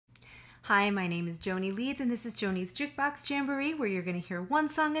Hi, my name is Joanie Leeds, and this is Joanie's Jukebox Jamboree, where you're going to hear one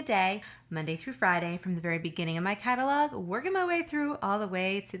song a day, Monday through Friday, from the very beginning of my catalog, working my way through all the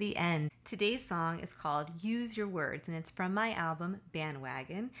way to the end. Today's song is called Use Your Words, and it's from my album,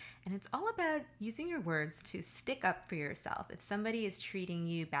 Bandwagon, and it's all about using your words to stick up for yourself. If somebody is treating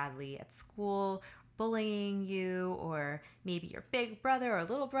you badly at school, bullying you, or maybe your big brother or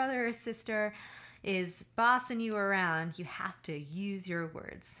little brother or sister is bossing you around, you have to use your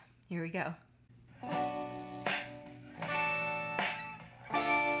words. Here we go.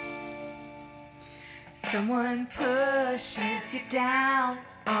 Someone pushes you down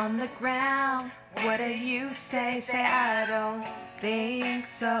on the ground. What do you say? Say, I don't think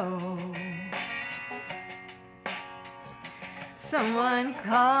so. Someone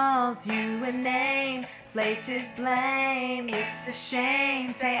calls you a name, places blame. It's a shame.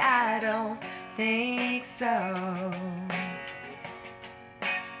 Say, I don't think so.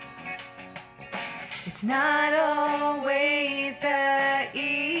 It's not always the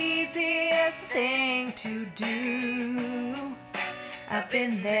easiest thing to do. I've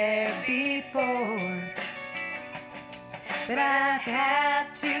been there before. But I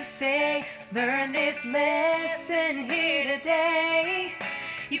have to say, learn this lesson here today.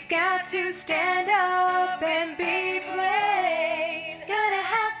 You've got to stand up and be brave. You're gonna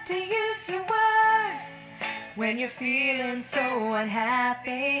have to use your words when you're feeling so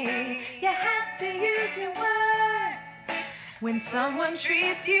unhappy. You have to use your words when someone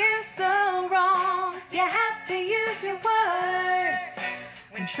treats you so wrong. You have to use your words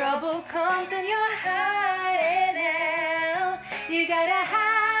when trouble comes and you're hiding out. You gotta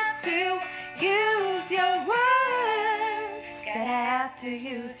have to use your words. Gotta have to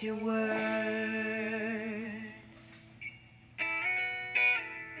use your words.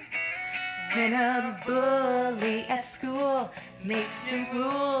 When a bully at school makes some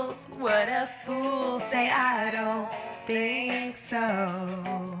rules, what a fool. Say, I don't think so.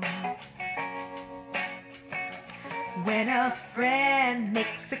 When a friend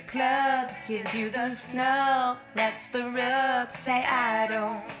makes a club, gives you the snub, that's the rub. Say, I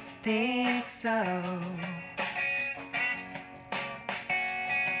don't think so.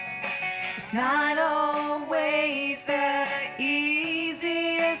 It's not always the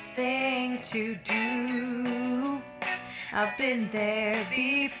easiest thing to do. I've been there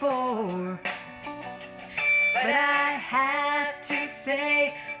before. But I have to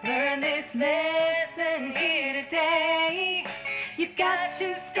say, learn this lesson here today. You've got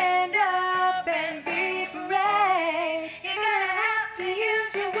to stand up and be brave. You're gonna have to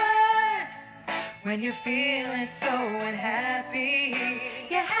use your words when you're feeling so unhappy.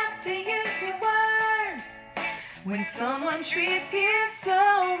 You have to use your words when someone treats you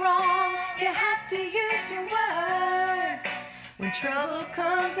so wrong. You have to use your words when trouble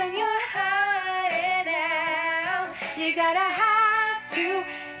comes and you're hiding out. You gotta have to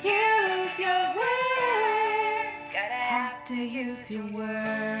use your words. Gotta have to use your words.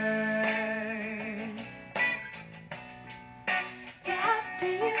 You have to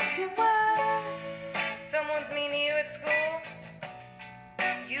use your words. Someone's mean to you at school?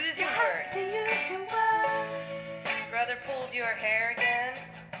 Use your words. You have to use your words. Brother pulled your hair again?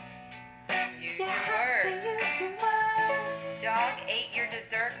 Use You your have to words. use your words. Dog ate your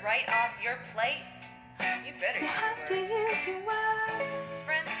dessert right off your plate? You better You use have to your words. use your words.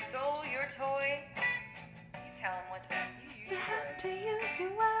 Friend stole your toy? You tell him what's up. You use You your have words. to use your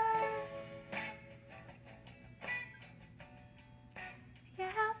words. You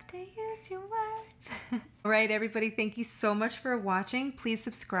have to use your words. All right, everybody, thank you so much for watching. Please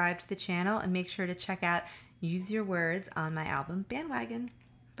subscribe to the channel and make sure to check out Use Your Words on my album, Bandwagon.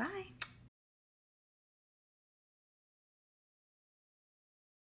 Bye.